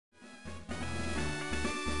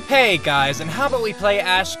Hey guys, and how about we play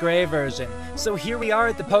Ash Gray version? So here we are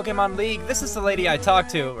at the Pokémon League. This is the lady I talked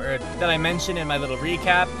to, or that I mentioned in my little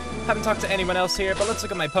recap. Haven't talked to anyone else here, but let's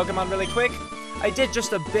look at my Pokémon really quick. I did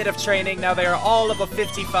just a bit of training. Now they are all level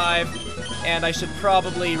 55, and I should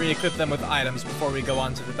probably re-equip them with items before we go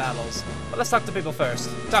on to the battles. But let's talk to people first.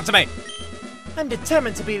 Talk to me! I'm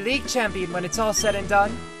determined to be League Champion when it's all said and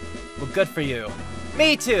done. Well, good for you.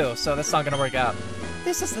 Me too, so that's not gonna work out.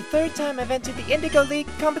 This is the third time I've entered the Indigo League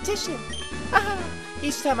Competition. Haha!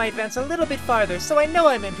 Each time I advance a little bit farther, so I know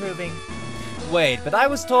I'm improving. Wait, but I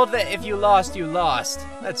was told that if you lost, you lost.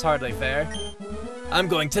 That's hardly fair. I'm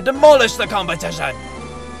going to demolish the competition!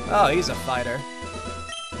 Oh, he's a fighter.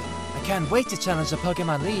 I can't wait to challenge the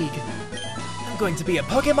Pokémon League. I'm going to be a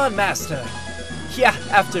Pokémon Master. Yeah,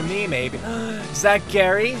 after me, maybe. Is that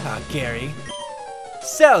Gary? Ah, Gary.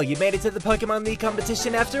 So, you made it to the Pokémon League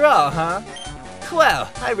competition after all, huh?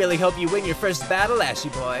 Well, I really hope you win your first battle, Ashy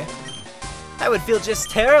boy. I would feel just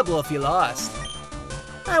terrible if you lost.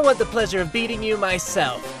 I want the pleasure of beating you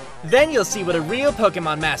myself. Then you'll see what a real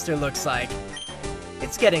Pokémon Master looks like.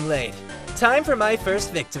 It's getting late. Time for my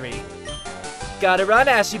first victory. Gotta run,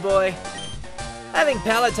 Ashy boy. I think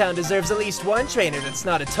Palatown deserves at least one trainer that's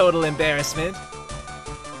not a total embarrassment.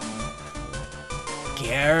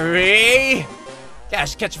 Gary!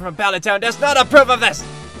 Ash Ketchum from Palatown does not approve of this!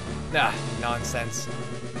 Ah, nonsense.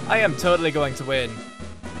 I am totally going to win.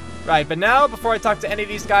 Right, but now, before I talk to any of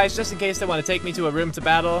these guys, just in case they want to take me to a room to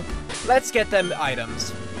battle, let's get them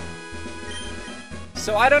items.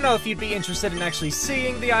 So I don't know if you'd be interested in actually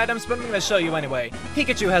seeing the items, but I'm going to show you anyway.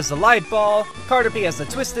 Pikachu has the Light Ball, Caterpie has the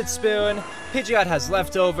Twisted Spoon, Pidgeot has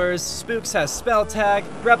Leftovers, Spooks has Spell Tag,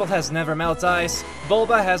 Rebel has Never Melt Ice,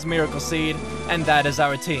 Bulba has Miracle Seed, and that is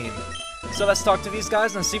our team. So let's talk to these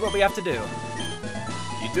guys and see what we have to do.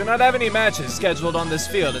 You do not have any matches scheduled on this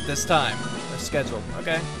field at this time. Or scheduled,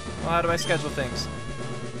 okay. Well, how do I schedule things?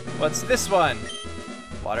 What's this one?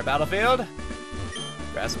 Water Battlefield?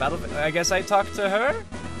 Grass Battlefield? I guess I talk to her?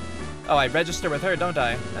 Oh, I register with her, don't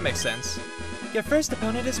I? That makes sense. Your first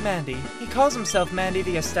opponent is Mandy. He calls himself Mandy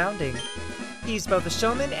the Astounding. He's both a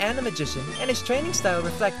showman and a magician, and his training style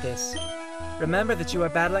reflects this. Remember that you are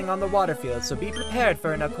battling on the water field, so be prepared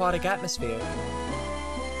for an aquatic atmosphere.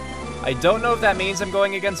 I don't know if that means I'm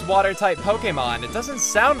going against water-type Pokemon. It doesn't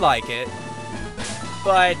sound like it.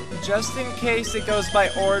 But just in case it goes by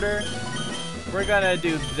order, we're gonna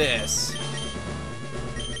do this.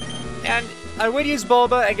 And I would use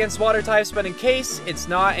Bulba against water types, but in case it's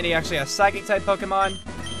not and he actually has Psychic-type Pokemon,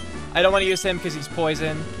 I don't want to use him because he's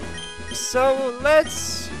poison. So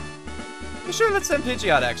let's send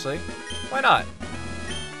Pidgeot, actually. Why not?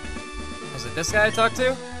 Is it this guy I talked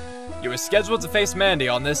to? You are scheduled to face Mandy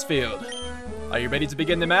on this field. Are you ready to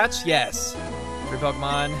begin the match? Yes. Free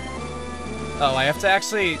Pokemon. Oh, I have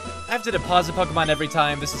to deposit Pokemon every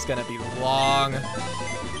time. This is gonna be long.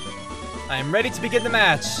 I am ready to begin the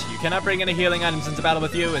match. You cannot bring any healing items into battle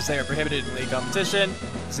with you as they are prohibited in League competition.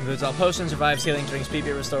 This includes all potions, revives, healing drinks,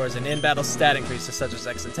 PP restores, and in-battle stat increases such as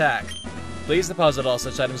X attack. Please deposit all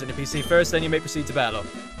such items in your PC first, then you may proceed to battle.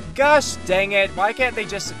 Gosh dang it, why can't they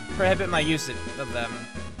just prohibit my usage of them?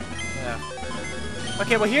 Yeah.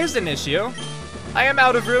 Okay, well here's an issue. I am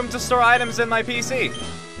out of room to store items in my PC.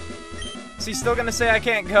 Is he still gonna say I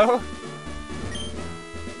can't go?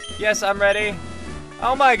 Yes, I'm ready.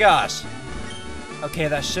 Oh my gosh. Okay,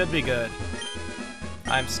 that should be good.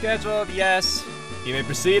 I'm scheduled, yes. You may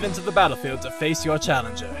proceed into the battlefield to face your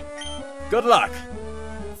challenger. Good luck.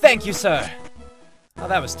 Thank you, sir. Oh,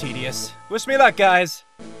 that was tedious. Wish me luck, guys.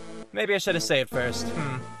 Maybe I should have saved first.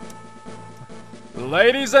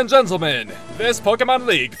 Ladies and gentlemen, this Pokémon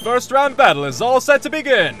League first round battle is all set to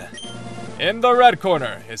begin. In the red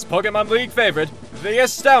corner is Pokémon League favorite, the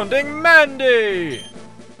Astounding Mandy.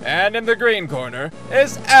 And in the green corner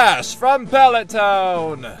is Ash from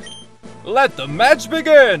Palatown. Let the match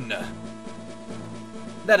begin!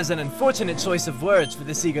 That is an unfortunate choice of words for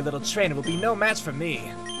this eager little trainer. Will be no match for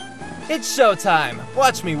me. It's showtime.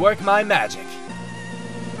 Watch me work my magic.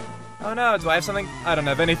 Oh no, do I have something? I don't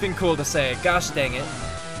have anything cool to say. Gosh dang it.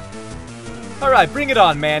 Alright, bring it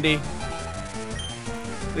on, Mandy.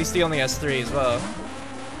 At least he only has 3 as well.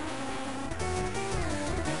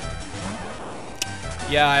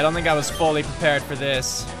 Yeah, I don't think I was fully prepared for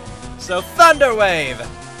this. So, Thunder Wave!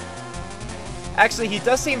 Actually, he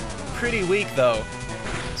does seem pretty weak, though.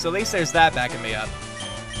 So at least there's that backing me up.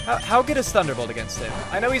 How good is Thunderbolt against him?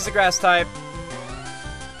 I know he's a grass type.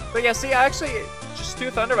 But yeah, see, actually, just 2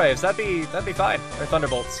 Thunder Waves. That'd be fine. Or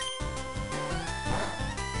Thunderbolts.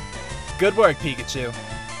 Good work, Pikachu.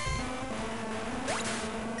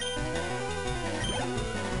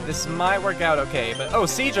 This might work out okay, but oh,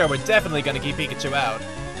 Seadra, we're definitely gonna keep Pikachu out.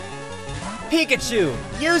 Pikachu,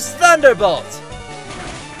 use Thunderbolt!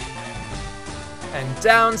 And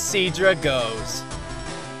down Seadra goes.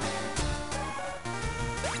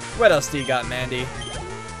 What else do you got, Mandy?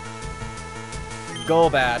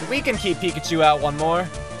 Golbat. We can keep Pikachu out one more.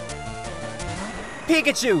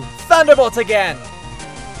 Pikachu, Thunderbolt again!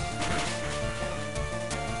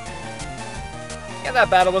 Yeah, that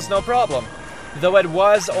battle was no problem. Though it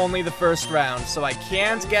was only the first round, so I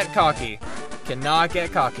can't get cocky. Cannot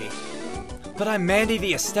get cocky. But I'm Mandy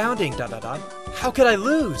the Astounding, ... How could I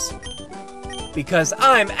lose? Because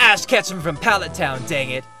I'm Ash Ketchum from Pallet Town,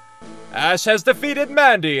 dang it. Ash has defeated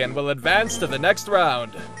Mandy and will advance to the next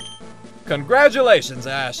round. Congratulations,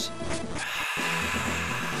 Ash.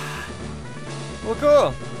 Well,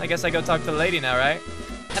 cool. I guess I go talk to the lady now, right?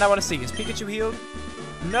 And I want to see, is Pikachu healed?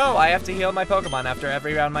 No, I have to heal my Pokemon after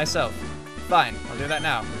every round myself. Fine, I'll do that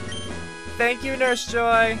now. Thank you, Nurse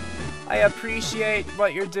Joy. I appreciate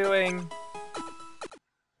what you're doing.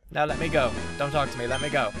 Now let me go. Don't talk to me, let me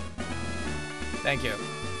go. Thank you.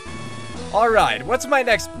 Alright, what's my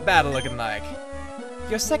next battle looking like?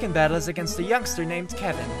 Your second battle is against a youngster named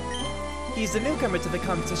Kevin. He's a newcomer to the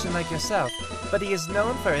competition like yourself, but he is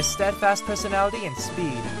known for his steadfast personality and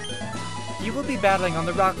speed. You will be battling on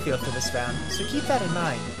the rock field for this round, so keep that in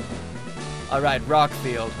mind. Alright, rock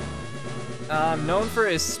field. Known for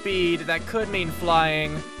his speed, that could mean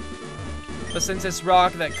flying. But since it's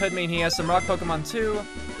rock, that could mean he has some rock Pokemon too.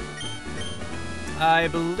 I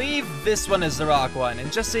believe this one is the rock one,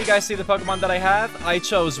 and just so you guys see the Pokemon that I have, I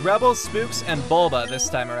chose Rebel, Spooks, and Bulba this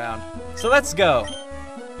time around. So let's go!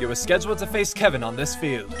 You were scheduled to face Kevin on this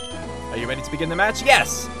field. Are you ready to begin the match?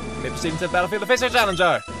 Yes! You may proceed into the battlefield to face your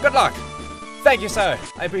challenger. Good luck! Thank you, sir.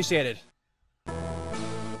 I appreciate it.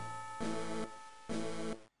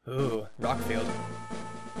 Ooh, Rockfield.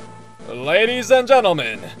 Ladies and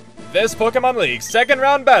gentlemen, this Pokemon League second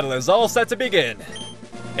round battle is all set to begin.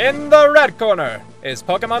 In the red corner is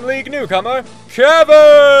Pokemon League newcomer,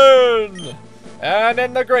 Kevin! And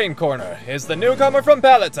in the green corner is the newcomer from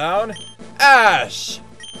Pallet Town, Ash!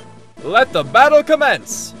 Let the battle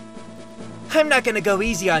commence! I'm not gonna go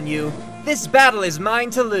easy on you. This battle is mine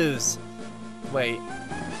to lose. Wait.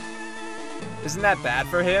 Isn't that bad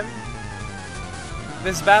for him?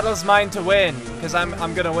 This battle's mine to win, because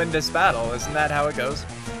I'm gonna win this battle. Isn't that how it goes?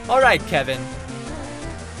 Alright, Kevin.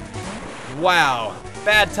 Wow.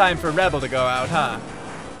 Bad time for Rebel to go out, huh?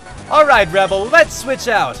 Alright, Rebel, let's switch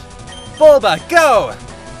out. Bulba, go!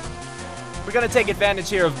 We're gonna take advantage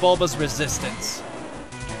here of Bulba's resistance.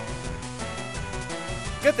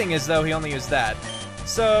 Good thing is, though, he only used that.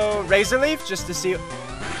 So, Razor Leaf, just to see...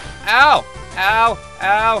 Ow! Ow!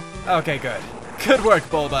 Ow! Okay, good. Good work,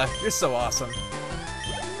 Bulba. You're so awesome.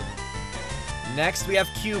 Next, we have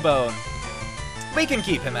Cubone. We can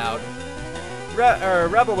keep him out.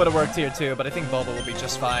 Rebel would have worked here too, but I think Bulba will be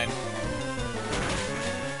just fine.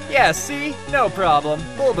 Yeah, see? No problem.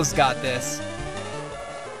 Bulba's got this.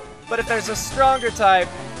 But if there's a stronger type,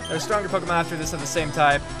 or a stronger Pokemon after this of the same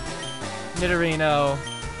type, Nidorino,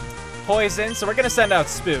 Poison, so we're gonna send out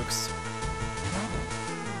Spooks.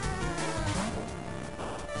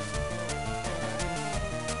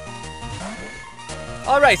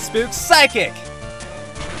 Alright, Spooks, Psychic!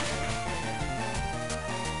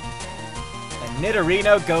 And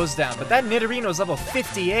Nidorino goes down, but that Nidorino's level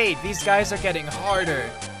 58. These guys are getting harder.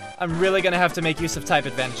 I'm really gonna have to make use of type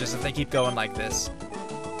advantages if they keep going like this.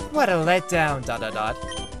 What a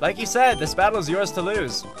letdown, ... Like you said, this battle is yours to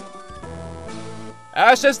lose.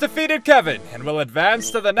 Ash has defeated Kevin and will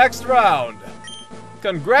advance to the next round.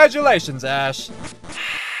 Congratulations, Ash.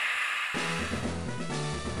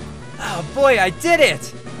 Oh boy, I did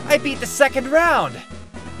it! I beat the second round!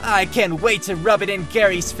 I can't wait to rub it in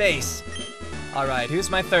Gary's face. Alright, who's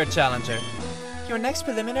my third challenger? Your next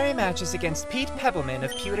preliminary match is against Pete Pebbleman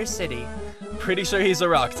of Pewter City. Pretty sure he's a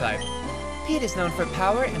rock type. Pete is known for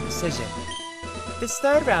power and precision. This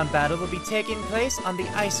third round battle will be taking place on the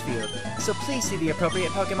ice field, so please see the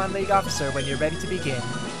appropriate Pokemon League officer when you're ready to begin.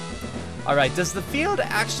 Alright, does the field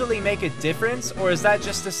actually make a difference, or is that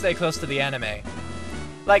just to stay close to the anime?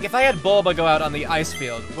 Like, if I had Bulba go out on the ice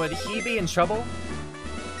field, would he be in trouble?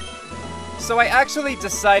 So I actually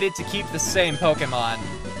decided to keep the same Pokemon.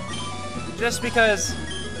 Just because,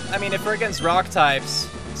 I mean, if we're against rock types,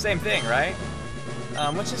 same thing, right?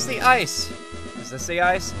 Which is the ice? Is this the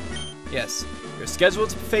ice? Yes. You're scheduled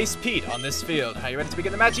to face Pete on this field. Are you ready to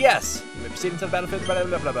begin the match? Yes! You may proceed into the battlefield, blah,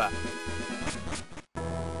 blah, blah, blah.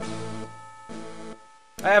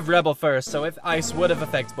 I have Rebel first, so if Ice would have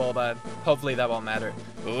affected Bulba, hopefully that won't matter.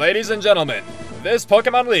 Ladies and gentlemen, This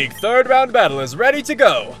Pokemon League third round battle is ready to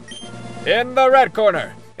go. In the red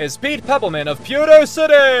corner is Pete Pebbleman of Pewter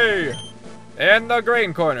City. In the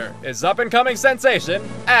green corner is up-and-coming sensation,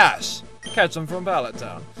 Ash. Catch him from Pallet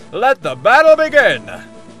Town. Let the battle begin.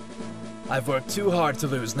 I've worked too hard to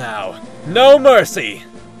lose now. No mercy.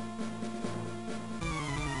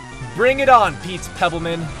 Bring it on, Pete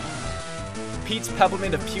Pebbleman. Pete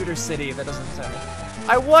Pebbleman of Pewter City. That doesn't sound right.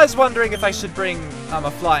 I was wondering if I should bring a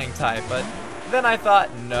flying type, but then I thought,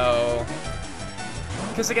 no.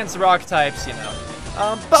 Because against rock types, you know.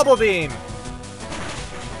 Bubble Beam!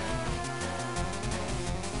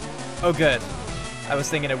 Oh, good. I was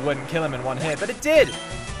thinking it wouldn't kill him in one hit, but it did!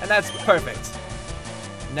 And that's perfect.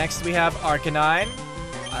 Next we have Arcanine.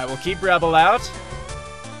 I will keep Rebel out.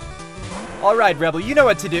 Alright, Rebel, you know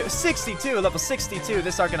what to do. 62, level 62.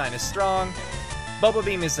 This Arcanine is strong. Bubble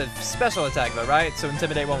Beam is a special attack though, right? So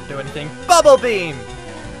Intimidate won't do anything. Bubble Beam!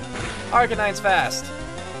 Arcanine's fast.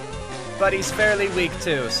 But he's fairly weak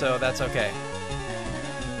too, so that's okay.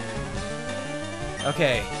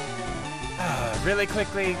 Okay. Really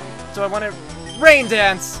quickly, do I want to Rain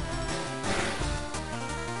Dance?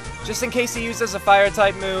 Just in case he uses a fire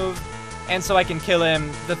type move, and so I can kill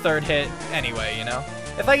him the third hit anyway, you know?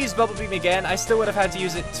 If I use Bubble Beam again, I still would have had to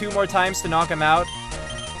use it 2 more times to knock him out.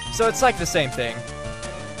 So it's like the same thing.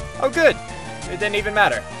 Oh good, it didn't even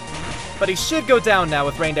matter. But he should go down now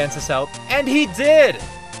with Rain Dance's help, and he did!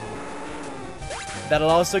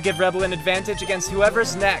 That'll also give Rebel an advantage against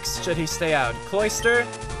whoever's next, should he stay out. Cloyster?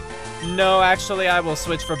 No, actually I will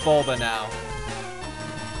switch for Bulba now.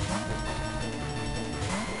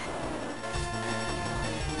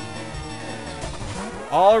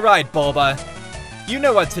 Alright, Bulba. You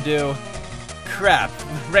know what to do. Crap,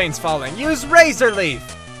 rain's falling. Use Razor Leaf!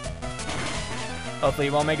 Hopefully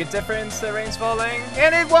it won't make a difference that rain's falling.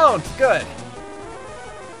 And it won't! Good.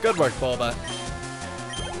 Good work, Bulba.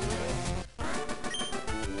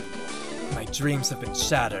 My dreams have been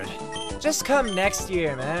shattered. Just come next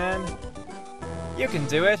year, man. You can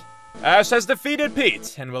do it. Ash has defeated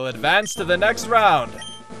Pete and will advance to the next round.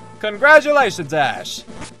 Congratulations, Ash.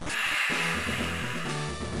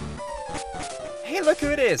 Hey, look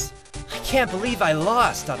who it is. I can't believe I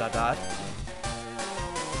lost, ...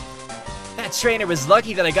 That trainer was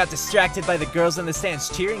lucky that I got distracted by the girls in the stands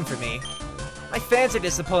cheering for me. My fans are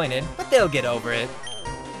disappointed, but they'll get over it.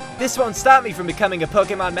 This won't stop me from becoming a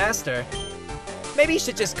Pokemon Master. Maybe you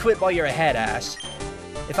should just quit while you're ahead, Ash.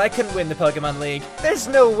 If I couldn't win the Pokemon League, there's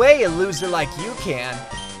no way a loser like you can.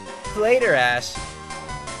 Later, Ash.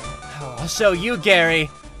 Oh, I'll show you, Gary.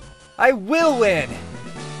 I will win.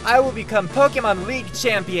 I will become Pokemon League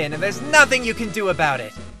champion, and there's nothing you can do about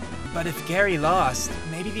it. But if Gary lost,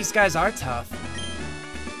 maybe these guys are tough.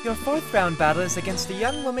 Your 4th round battle is against a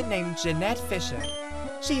young woman named Jeanette Fisher.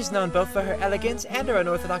 She is known both for her elegance and her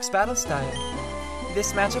unorthodox battle style.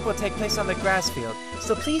 This matchup will take place on the grass field,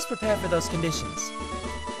 so please prepare for those conditions.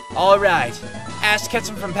 Alright, Ash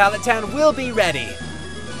Ketchum from Pallet Town will be ready.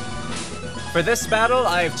 For this battle,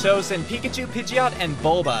 I have chosen Pikachu, Pidgeot, and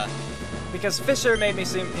Bulba. Because Fisher made me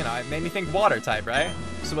seem, you know, it made me think water type, right?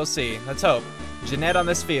 So we'll see. Let's hope. Jeanette on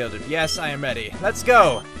this field. Yes, I am ready. Let's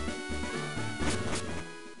go!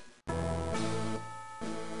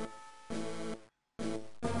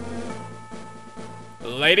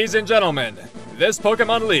 Ladies and gentlemen, this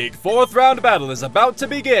Pokemon League 4th round battle is about to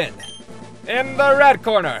begin. In the red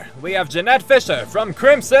corner, we have Jeanette Fisher from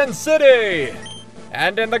Crimson City.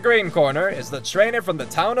 And in the green corner is the trainer from the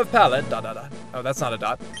town of Pallet, ... Oh, that's not a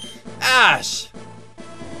dot. Ash!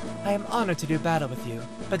 I am honored to do battle with you,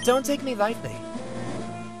 but don't take me lightly.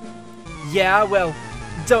 Yeah, well,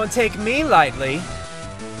 don't take me lightly.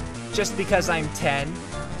 Just because I'm 10.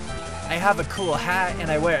 I have a cool hat and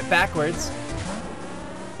I wear it backwards.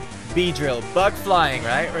 Beedrill, bug flying,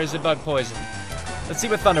 right? Or is it bug poison? Let's see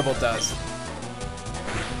what Thunderbolt does.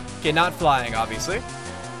 Okay, not flying, obviously.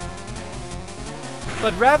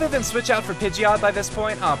 But rather than switch out for Pidgeot by this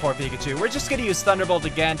point, oh, poor Pikachu, we're just gonna use Thunderbolt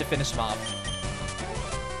again to finish him off.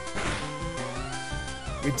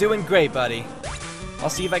 You're doing great, buddy. I'll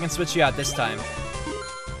see if I can switch you out this time.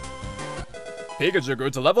 Pikachu grew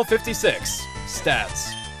to level 56.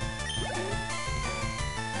 Stats.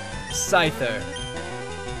 Scyther.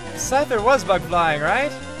 Scyther was bug flying,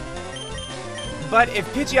 right? But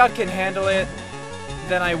if Pidgeot can handle it,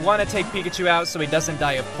 then I want to take Pikachu out so he doesn't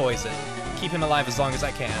die of poison. Keep him alive as long as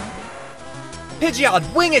I can.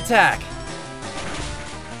 Pidgeot, wing attack!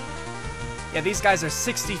 Yeah, these guys are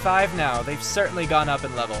 65 now. They've certainly gone up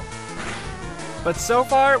in level. But so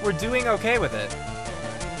far, we're doing okay with it.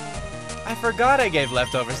 I forgot I gave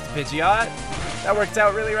leftovers to Pidgeot. That worked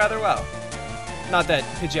out really rather well. Not that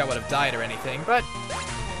Pidgeot would have died or anything, but,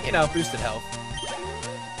 you know, boosted health.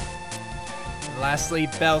 And lastly,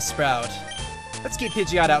 Bellsprout. Let's keep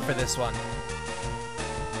Pidgeot out for this one.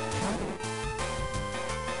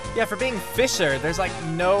 Yeah, for being Fisher, there's like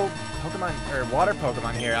no Pokemon, or water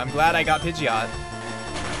Pokemon here. I'm glad I got Pidgeot.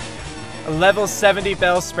 A level 70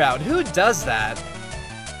 Bellsprout. Who does that?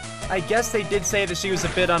 I guess they did say that she was a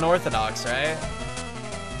bit unorthodox, right?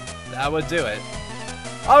 That would do it.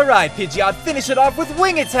 Alright, Pidgeot, finish it off with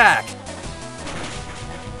Wing Attack!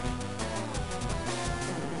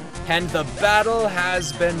 And the battle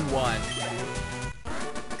has been won.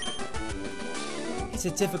 It's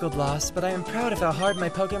a difficult loss, but I am proud of how hard my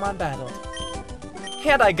Pokemon battled.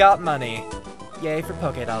 And I got money. Yay for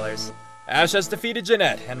Poké Dollars. Ash has defeated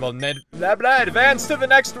Jeanette and will advance to the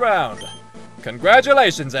next round.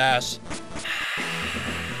 Congratulations, Ash.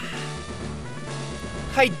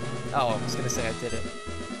 Oh, I was gonna say I did it.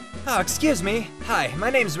 Oh, excuse me. Hi, my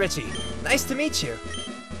name's Richie. Nice to meet you.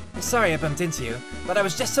 Sorry I bumped into you, but I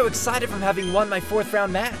was just so excited from having won my 4th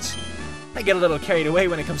round match. I get a little carried away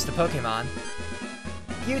when it comes to Pokemon.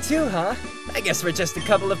 You too, huh? I guess we're just a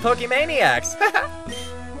couple of Pokemaniacs.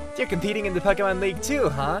 You're competing in the Pokemon League too,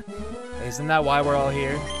 huh? Isn't that why we're all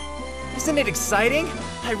here? Isn't it exciting?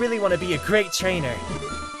 I really want to be a great trainer.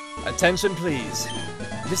 Attention please.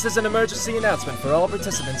 This is an emergency announcement for all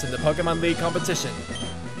participants in the Pokemon League competition.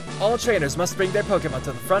 All trainers must bring their Pokemon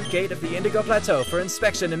to the front gate of the Indigo Plateau for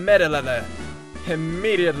inspection immediately,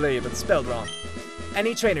 but spelled wrong.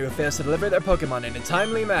 Any trainer who fails to deliver their Pokemon in a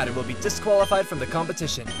timely manner will be disqualified from the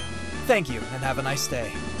competition. Thank you, and have a nice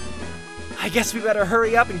day. I guess we better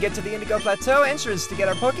hurry up and get to the Indigo Plateau entrance to get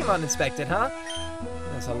our Pokemon inspected, huh?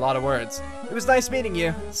 That's a lot of words. It was nice meeting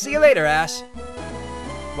you. See you later, Ash.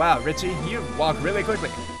 Wow, Richie, you walk really quickly.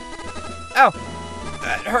 Ow!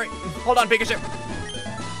 Hurry! Hold on, Pikachu!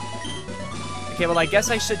 Okay, well, I guess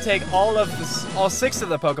I should take all 6 of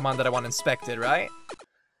the Pokemon that I want inspected, right?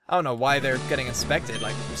 I don't know why they're getting inspected,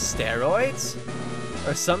 like steroids?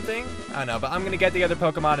 Or something? I don't know, but I'm gonna get the other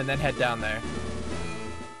Pokemon and then head down there.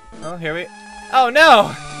 Oh, here we... Oh,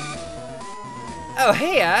 no! Oh,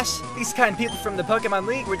 hey, Ash! These kind people from the Pokemon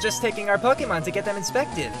League were just taking our Pokemon to get them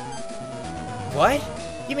inspected. What?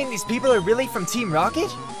 You mean these people are really from Team Rocket?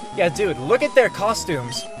 Yeah, dude, look at their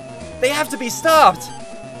costumes. They have to be stopped!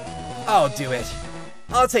 I'll do it.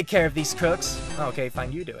 I'll take care of these crooks. Okay,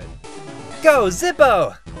 fine, you do it. Go,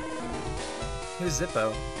 Zippo! Who's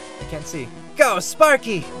Zippo? I can't see. Go,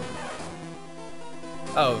 Sparky!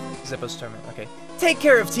 Oh, Zippo's tournament, okay. Take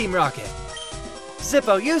care of Team Rocket.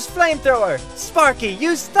 Zippo, use Flamethrower! Sparky,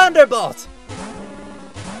 use Thunderbolt!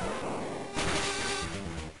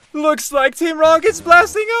 Looks like Team Rocket's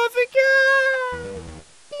blasting off again!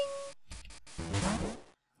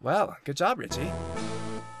 Well, good job, Richie.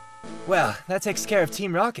 Well, that takes care of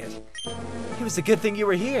Team Rocket. It was a good thing you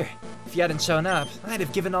were here. If you hadn't shown up, I'd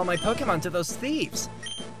have given all my Pokemon to those thieves.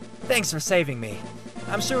 Thanks for saving me.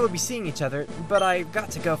 I'm sure we'll be seeing each other, but I've got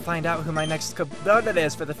to go find out who my next opponent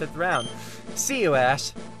is for the 5th round. See you,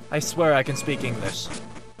 Ash. I swear I can speak English.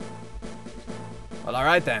 Well,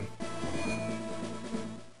 alright then.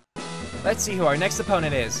 Let's see who our next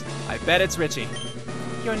opponent is. I bet it's Richie.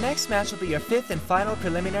 Your next match will be your 5th and final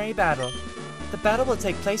preliminary battle. The battle will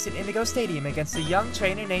take place at Indigo Stadium against a young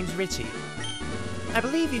trainer named Richie. I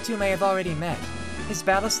believe you two may have already met. His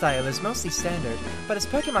battle style is mostly standard, but his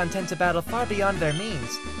Pokemon tend to battle far beyond their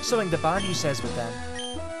means, showing the bond he shares with them.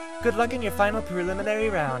 Good luck in your final preliminary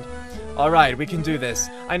round. Alright, we can do this.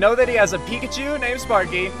 I know that he has a Pikachu named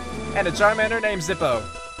Sparky, and a Charmander named Zippo.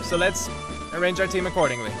 So let's arrange our team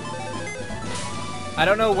accordingly. I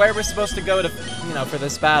don't know where we're supposed to go to, for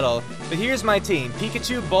this battle, but here's my team.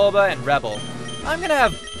 Pikachu, Bulba, and Rebel. I'm gonna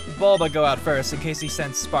have Bulba go out first in case he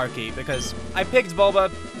sends Sparky, because I picked Bulba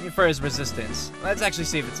for his resistance. Let's actually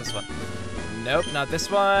see if it's this one. Nope, not this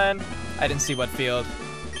one. I didn't see what field.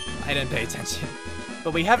 I didn't pay attention.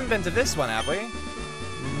 But we haven't been to this one, have we?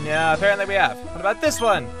 No, apparently we have. What about this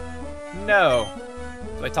one? No.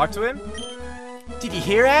 Do I talk to him? Did you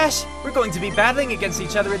hear, Ash? We're going to be battling against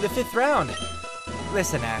each other in the 5th round.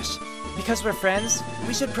 Listen, Ash. Because we're friends,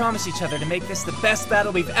 we should promise each other to make this the best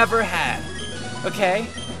battle we've ever had. Okay?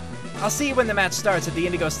 I'll see you when the match starts at the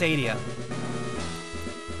Indigo Stadium.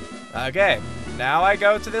 Okay, now I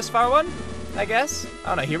go to this far one, I guess?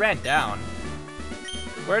 Oh no, he ran down.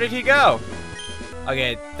 Where did he go?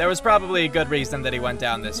 Okay, there was probably a good reason that he went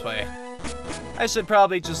down this way. I should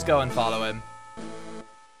probably just go and follow him.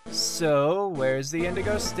 So, where's the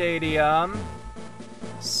Indigo Stadium?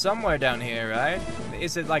 Somewhere down here, right?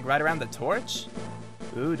 Is it like right around the torch?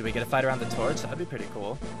 Ooh, do we get a fight around the torch? That'd be pretty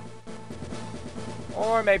cool.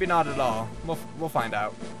 Or maybe not at all. We'll find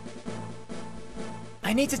out.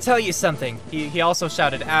 I need to tell you something. He also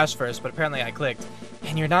shouted Ash first, but apparently I clicked.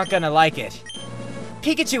 And you're not gonna like it.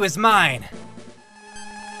 Pikachu is mine!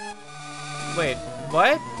 Wait,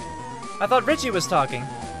 what? I thought Richie was talking.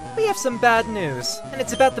 We have some bad news, and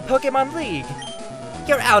it's about the Pokémon League.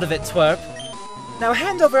 You're out of it, twerp. Now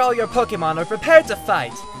hand over all your Pokémon or prepare to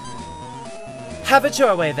fight. Have it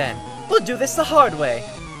your way then. We'll do this the hard way.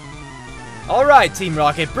 Alright, Team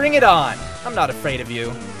Rocket, bring it on. I'm not afraid of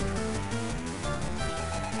you.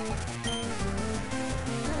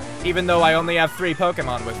 Even though I only have 3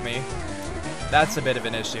 Pokémon with me. That's a bit of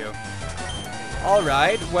an issue.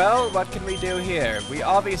 Alright, well, what can we do here? We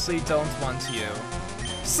obviously don't want you.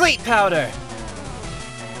 Sleep Powder!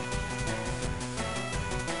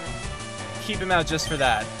 Keep him out just for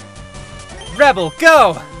that. Rebel,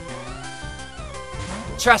 go!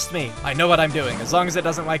 Trust me, I know what I'm doing, as long as it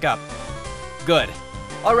doesn't wake up. Good.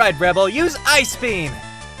 Alright, Rebel, use Ice Beam!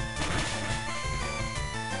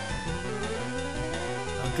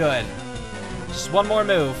 Oh, good. Just one more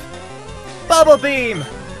move. Bubble Beam!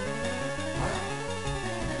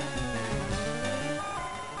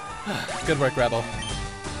 Good work, Rebel.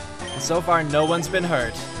 And so far, no one's been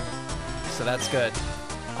hurt. So that's good.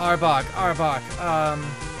 Arbok.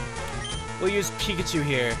 We'll use Pikachu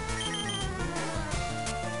here.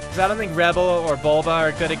 Because I don't think Rebel or Bulba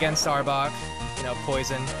are good against Arbok. You know,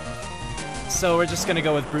 poison. So we're just gonna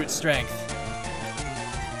go with Brute Strength.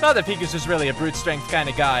 Not that Pikachu's really a Brute Strength kind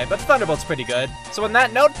of guy, but Thunderbolt's pretty good. So on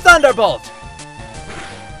that note, Thunderbolt!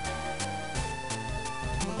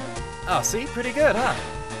 Oh, see? Pretty good, huh?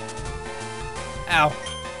 Ow.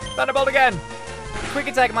 Thunderbolt again! Quick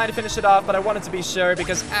Attack might have finished it off, but I wanted to be sure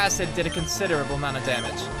because Acid did a considerable amount of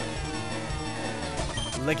damage.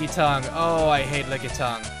 Licky Tongue. Oh, I hate Licky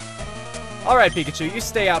Tongue. Alright, Pikachu, you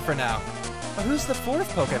stay out for now. But who's the 4th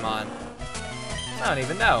Pokemon? I don't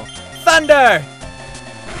even know. Thunder!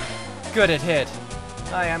 Good, it hit.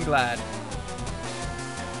 I am glad.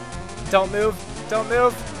 Don't move. Don't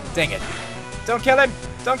move. Dang it. Don't kill him.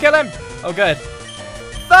 Don't kill him. Oh, good.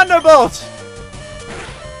 Thunderbolt!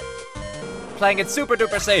 Playing it super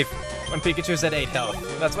duper safe when Pikachu's at 8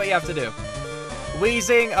 health. That's what you have to do.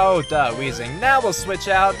 Wheezing. Oh, duh, Wheezing. Now we'll switch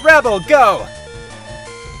out. Rebel, go!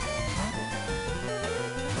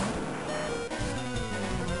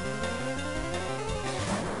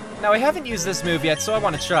 Now, I haven't used this move yet, so I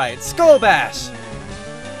want to try it. Skull Bash!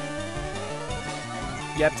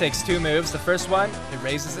 Yep, takes 2 moves. The first one, it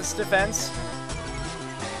raises its defense.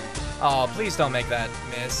 Oh, please don't make that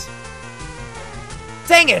miss.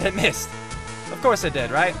 Dang it, it missed! Of course it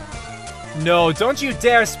did, right? No, don't you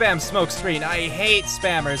dare spam Smoke Screen. I hate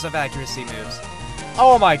spammers of accuracy moves.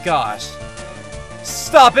 Oh my gosh.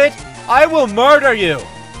 Stop it! I will murder you!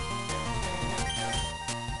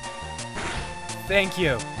 Thank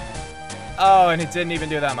you. Oh, and it didn't even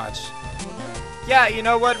do that much. Yeah, you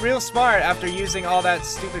know what? Real smart after using all that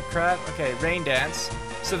stupid crap. Okay, Rain Dance.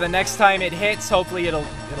 So the next time it hits, hopefully it'll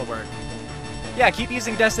work. Yeah, keep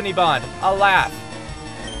using Destiny Bond. I'll laugh.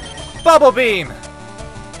 Bubble Beam!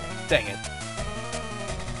 Dang it.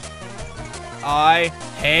 I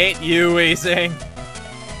hate you, Weezing.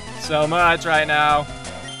 So much right now.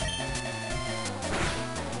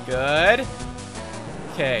 Good.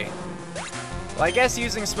 Okay. Well, I guess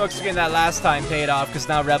using Smokescreen that last time paid off because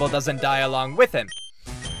now Rebel doesn't die along with him.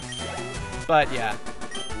 But yeah.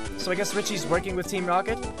 So I guess Richie's working with Team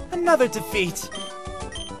Rocket? Another defeat!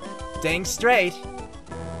 Dang straight.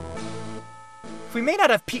 We may not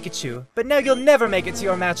have Pikachu, but now you'll never make it to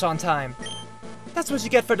your match on time. That's what you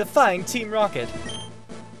get for defying Team Rocket.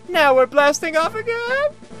 Now we're blasting off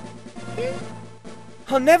again?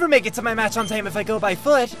 I'll never make it to my match on time if I go by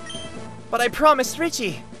foot. But I promised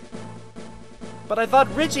Richie. But I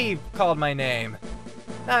thought Richie called my name.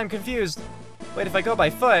 Now I'm confused. Wait, if I go by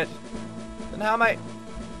foot, then how am I...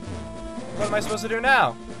 What am I supposed to do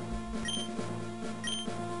now?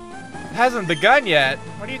 It hasn't begun yet.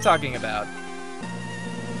 What are you talking about?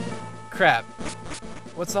 Crap.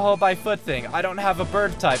 What's the whole by foot thing? I don't have a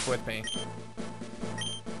bird type with me.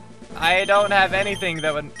 I don't have anything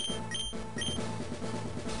that would...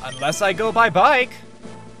 Unless I go by bike.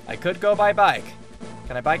 I could go by bike.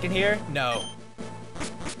 Can I bike in here? No.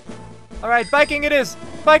 Alright, biking it is!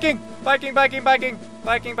 Biking! Biking, biking, biking!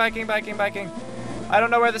 Biking, biking, biking, biking. I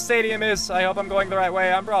don't know where the stadium is. I hope I'm going the right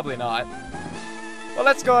way. I'm probably not. Well,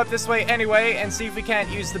 let's go up this way anyway and see if we can't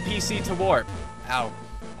use the PC to warp. Ow.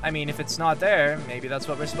 I mean, if it's not there, maybe that's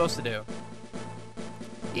what we're supposed to do.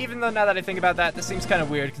 Even though now that I think about that, this seems kind of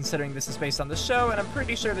weird considering this is based on the show, and I'm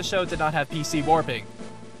pretty sure the show did not have PC warping.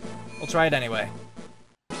 We'll try it anyway.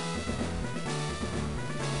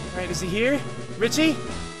 Alright, is he here? Richie?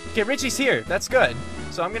 Okay, Richie's here. That's good.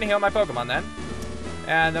 So I'm gonna heal my Pokemon then.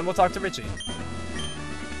 And then we'll talk to Richie.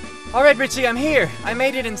 Alright, Richie, I'm here. I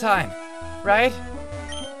made it in time. Right?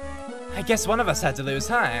 I guess one of us had to lose,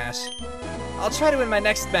 huh, Ash? I'll try to win my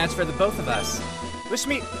next match for the both of us. Wish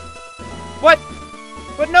me... What?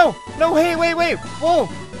 What? No! No, hey, wait! Whoa!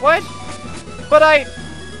 What? But I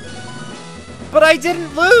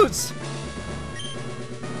didn't lose!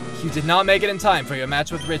 You did not make it in time for your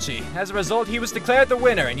match with Richie. As a result, he was declared the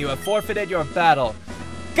winner and you have forfeited your battle.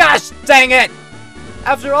 Gosh dang it!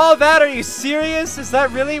 After all that, are you serious? Is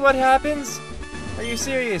that really what happens? Are you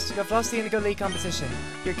serious? You have lost the Indigo League Competition.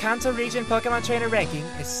 Your Kanto region Pokemon trainer ranking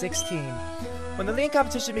is 16. When the League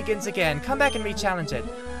competition begins again, come back and re-challenge it.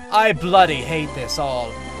 I bloody hate this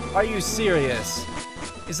all. Are you serious?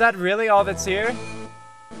 Is that really all that's here?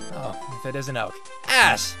 Oh, if it is an oak.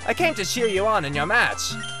 Ash, I came to cheer you on in your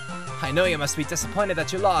match. I know you must be disappointed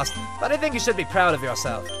that you lost, but I think you should be proud of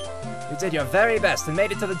yourself. You did your very best and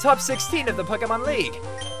made it to the top 16 of the Pokémon League.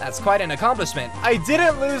 That's quite an accomplishment. I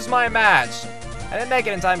didn't lose my match. I didn't make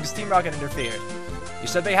it in time because Team Rocket interfered. You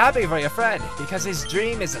should be happy for your friend, because his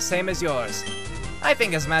dream is the same as yours. I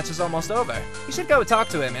think his match is almost over. You should go talk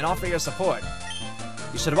to him and offer your support.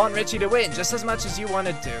 You should want Richie to win just as much as you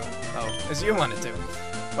wanted to.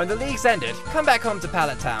 When the league's ended, come back home to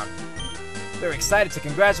Pallet Town. We're excited to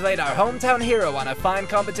congratulate our hometown hero on a fine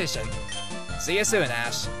competition. See you soon,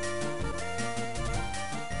 Ash.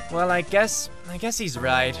 Well, I guess he's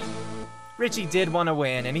right. Richie did want to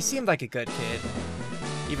win, and he seemed like a good kid.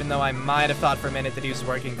 Even though I might have thought for a minute that he was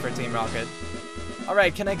working for Team Rocket.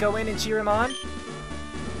 Alright, can I go in and cheer him on?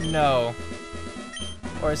 No.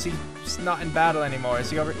 Or is he just not in battle anymore?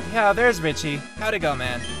 Is he over? Yeah, there's Richie. How'd it go,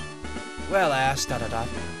 man? Well, Ash,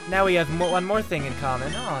 Now we have one more thing in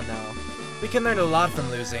common. Oh, no. We can learn a lot from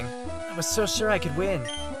losing. I was so sure I could win.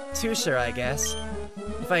 Too sure, I guess.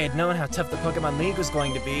 If I had known how tough the Pokemon League was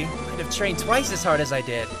going to be, I'd have trained twice as hard as I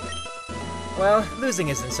did. Well, losing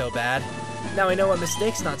isn't so bad. Now I know what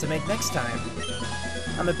mistakes not to make next time.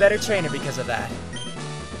 I'm a better trainer because of that.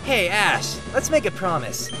 Hey, Ash, let's make a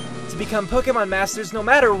promise. To become Pokemon Masters no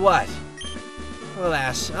matter what. Well,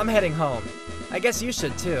 Ash, I'm heading home. I guess you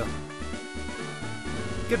should too.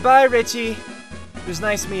 Goodbye, Richie. It was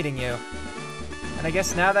nice meeting you. And I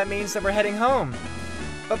guess now that means that we're heading home.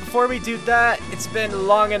 But before we do that, it's been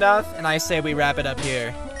long enough, and I say we wrap it up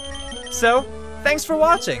here. So, thanks for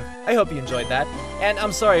watching. I hope you enjoyed that, and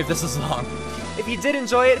I'm sorry if this is long. If you did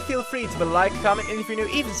enjoy it, feel free to like, comment, and if you're new,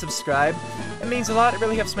 even subscribe. It means a lot, it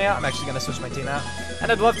really helps me out. I'm actually going to switch my team out,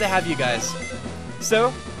 and I'd love to have you guys.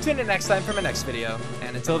 So, tune in next time for my next video,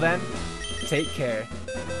 and until then, take care.